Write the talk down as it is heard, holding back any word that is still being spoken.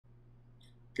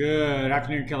Good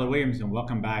afternoon, Keller Williams, and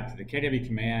welcome back to the KW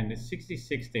Command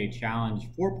 66-Day Challenge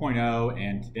 4.0,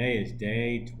 and today is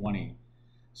day 20.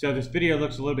 So this video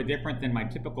looks a little bit different than my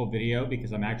typical video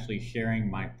because I'm actually sharing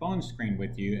my phone screen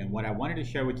with you, and what I wanted to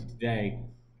share with you today,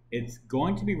 it's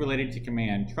going to be related to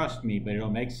Command, trust me, but it'll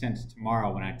make sense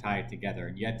tomorrow when I tie it together.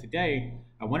 And yet today,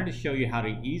 I wanted to show you how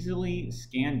to easily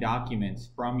scan documents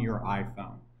from your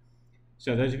iPhone.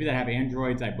 So those of you that have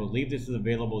Androids, I believe this is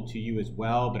available to you as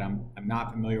well, but I'm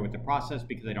not familiar with the process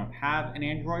because I don't have an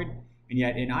Android. And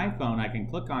yet in iPhone, I can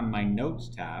click on my Notes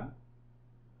tab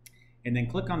and then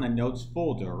click on the Notes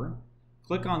folder,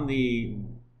 click on the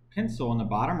pencil in the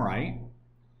bottom right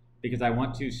because I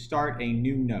want to start a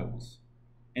new note.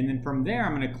 And then from there,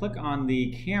 I'm going to click on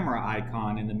the camera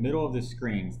icon in the middle of the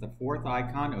screen. It's the fourth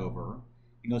icon over.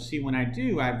 And you'll see when I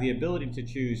do, I have the ability to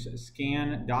choose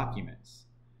Scan Documents.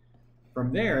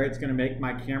 From there, it's going to make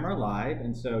my camera live,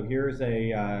 and so here's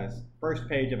a first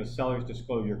page of a seller's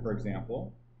disclosure, for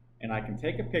example, and I can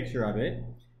take a picture of it.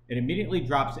 It immediately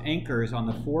drops anchors on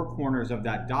the four corners of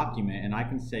that document, and I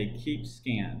can say Keep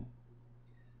Scan.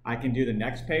 I can do the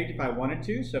next page if I wanted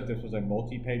to, so if this was a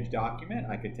multi-page document,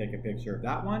 I could take a picture of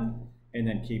that one and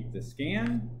then keep the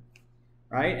scan,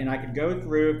 right? And I could go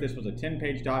through, if this was a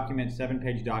 10-page document,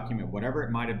 7-page document, whatever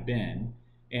it might have been,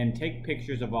 and take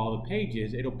pictures of all the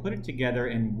pages. It'll put it together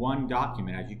in one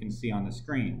document, as you can see on the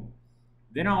screen.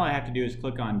 Then all I have to do is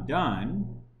click on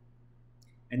Done,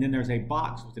 and then there's a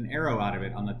box with an arrow out of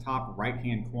it on the top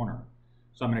right-hand corner.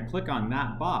 So I'm going to click on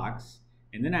that box,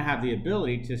 and then I have the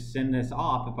ability to send this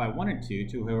off if I wanted to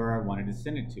whoever I wanted to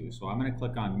send it to. So I'm going to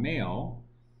click on Mail,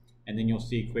 and then you'll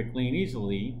see quickly and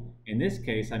easily, in this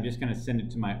case, I'm just going to send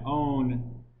it to my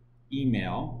own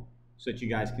email so that you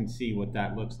guys can see what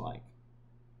that looks like.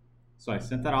 So I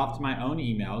sent that off to my own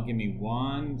email. Give me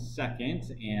 1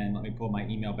 second and let me pull my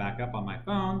email back up on my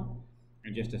phone.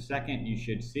 In just a second, you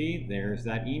should see there's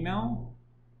that email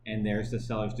and there's the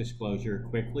seller's disclosure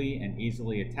quickly and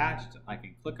easily attached. I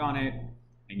can click on it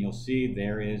and you'll see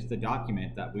there is the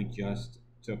document that we just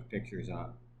took pictures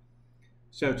of.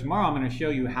 So tomorrow I'm going to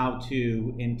show you how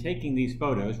to, in taking these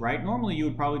photos, right? Normally you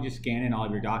would probably just scan in all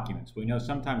of your documents. We know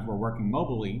sometimes we're working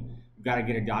mobilely. We've got to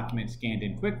get a document scanned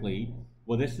in quickly.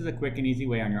 Well, this is a quick and easy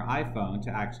way on your iPhone to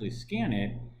actually scan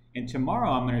it. And tomorrow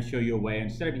I'm going to show you a way,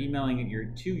 instead of emailing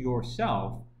it to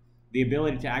yourself, the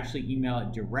ability to actually email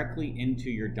it directly into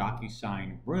your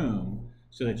DocuSign room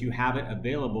so that you have it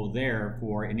available there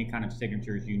for any kind of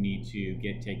signatures you need to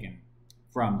get taken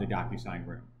from the DocuSign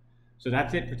room. So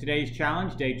that's it for today's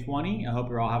challenge, day 20. I hope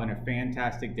you're all having a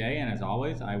fantastic day. And as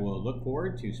always, I will look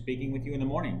forward to speaking with you in the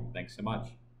morning. Thanks so much.